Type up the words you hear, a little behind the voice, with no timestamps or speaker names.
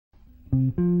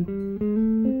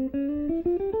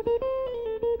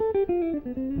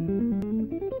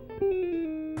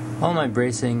All my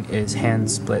bracing is hand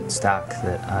split stock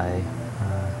that I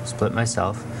split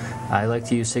myself. I like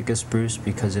to use Sitka spruce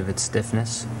because of its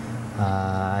stiffness.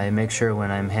 I make sure when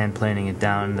I'm hand planing it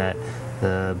down that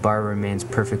the bar remains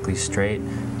perfectly straight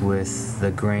with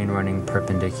the grain running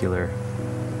perpendicular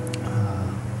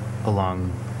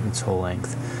along its whole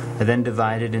length. I then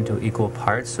divide it into equal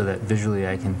parts so that visually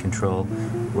I can control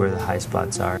where the high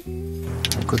spots are.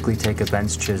 I quickly take a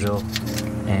bench chisel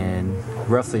and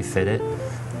roughly fit it,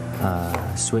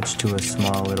 switch to a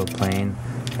small little plane,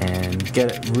 and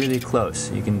get it really close.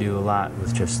 You can do a lot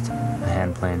with just a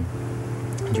hand plane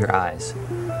and your eyes.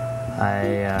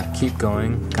 I keep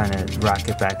going, kind of rock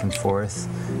it back and forth,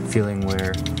 feeling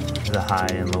where the high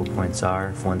and low points are,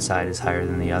 if one side is higher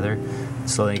than the other,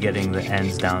 slowly getting the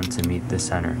ends down to meet the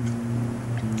center.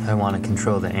 I want to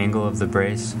control the angle of the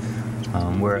brace,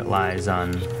 where it lies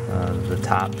on the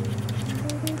top.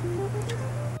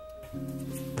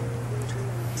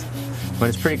 When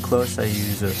it's pretty close, I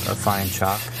use a fine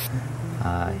chalk.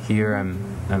 Here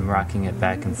I'm rocking it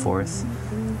back and forth,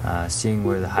 seeing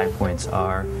where the high points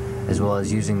are, as well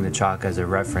as using the chalk as a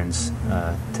reference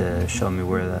to show me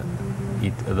where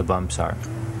the bumps are.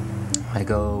 I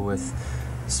go with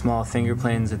small finger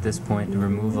planes at this point to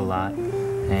remove a lot,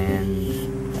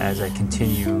 and as I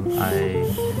continue I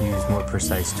use more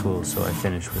precise tools, so I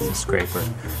finish with a scraper,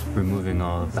 removing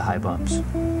all of the high bumps.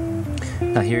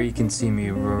 Now here you can see me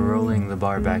rolling the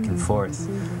bar back and forth.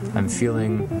 I'm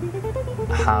feeling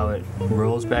how it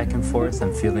rolls back and forth.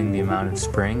 I'm feeling the amount of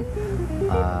spring.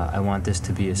 I want this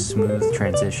to be a smooth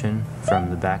transition from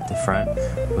the back to front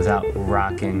without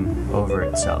rocking over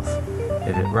itself.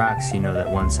 If it rocks, you know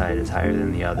that one side is higher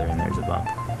than the other and there's a bump.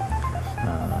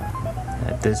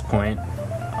 At this point,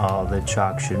 all the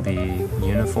chalk should be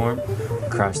uniform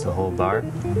across the whole bar.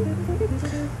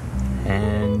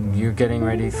 And you're getting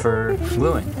ready for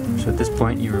gluing. So at this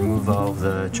point you remove all of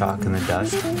the chalk and the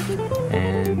dust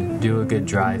and do a good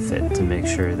dry fit to make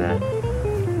sure that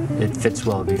it fits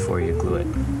well before you glue it.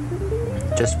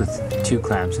 Just with 2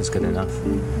 clamps is good enough.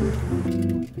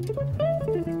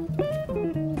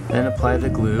 Then apply the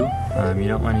glue. You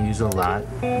don't want to use a lot.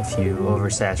 If you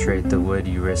oversaturate the wood,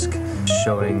 you risk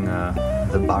showing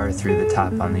the bar through the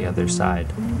top on the other side.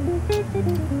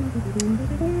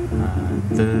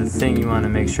 The thing you want to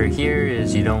make sure here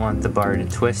is you don't want the bar to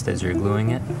twist as you're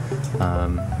gluing it.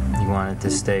 You want it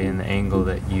to stay in the angle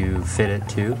that you fit it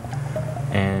to,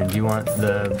 and you want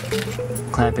the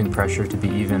clamping pressure to be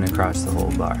even across the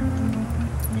whole bar.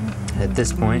 At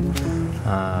this point,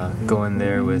 go in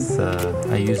there with,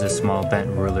 I use a small bent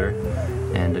ruler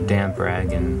and a damp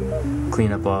rag and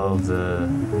clean up all of the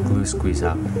glue squeeze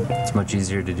out. It's much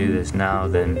easier to do this now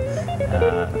than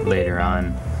later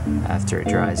on after it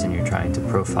dries and you're trying to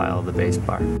profile the base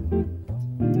bar.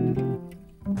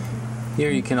 Here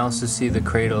you can also see the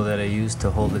cradle that I use to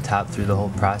hold the top through the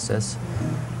whole process.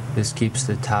 This keeps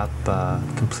the top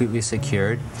completely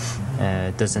secured.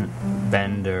 It doesn't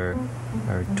bend or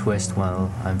twist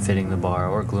while I'm fitting the bar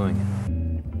or gluing it.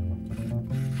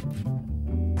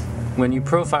 When you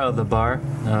profile the bar,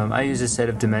 I use a set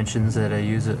of dimensions that I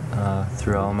use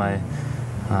through all my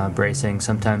bracing.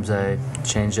 Sometimes I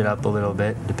change it up a little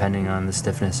bit depending on the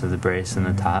stiffness of the brace and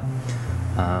the top.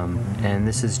 And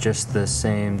this is just the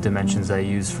same dimensions I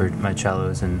use for my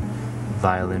cellos and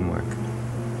violin work.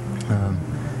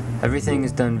 Everything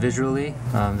is done visually.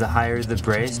 The higher the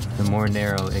brace, the more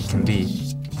narrow it can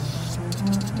be.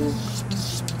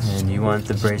 And you want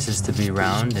the braces to be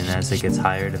round, and as it gets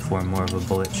higher to form more of a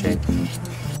bullet shape.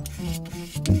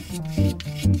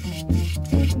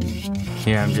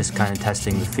 Here I'm just kind of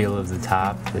testing the feel of the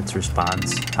top, its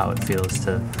response, how it feels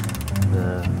to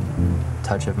the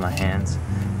touch of my hands.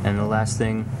 And the last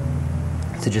thing,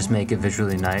 to just make it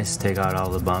visually nice, take out all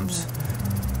the bumps.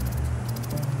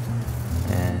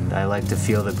 And I like to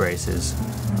feel the braces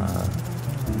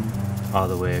all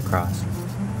the way across.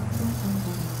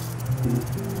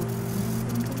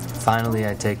 Finally,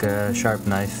 I take a sharp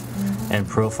knife and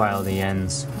profile the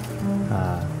ends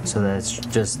so that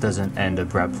it just doesn't end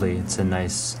abruptly. It's a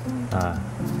nice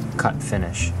cut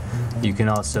finish. You can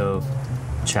also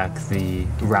check the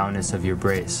roundness of your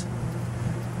brace,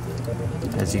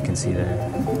 as you can see there.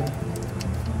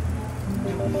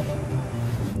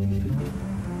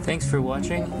 Thanks for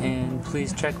watching, and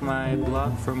please check my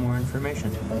blog for more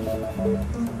information.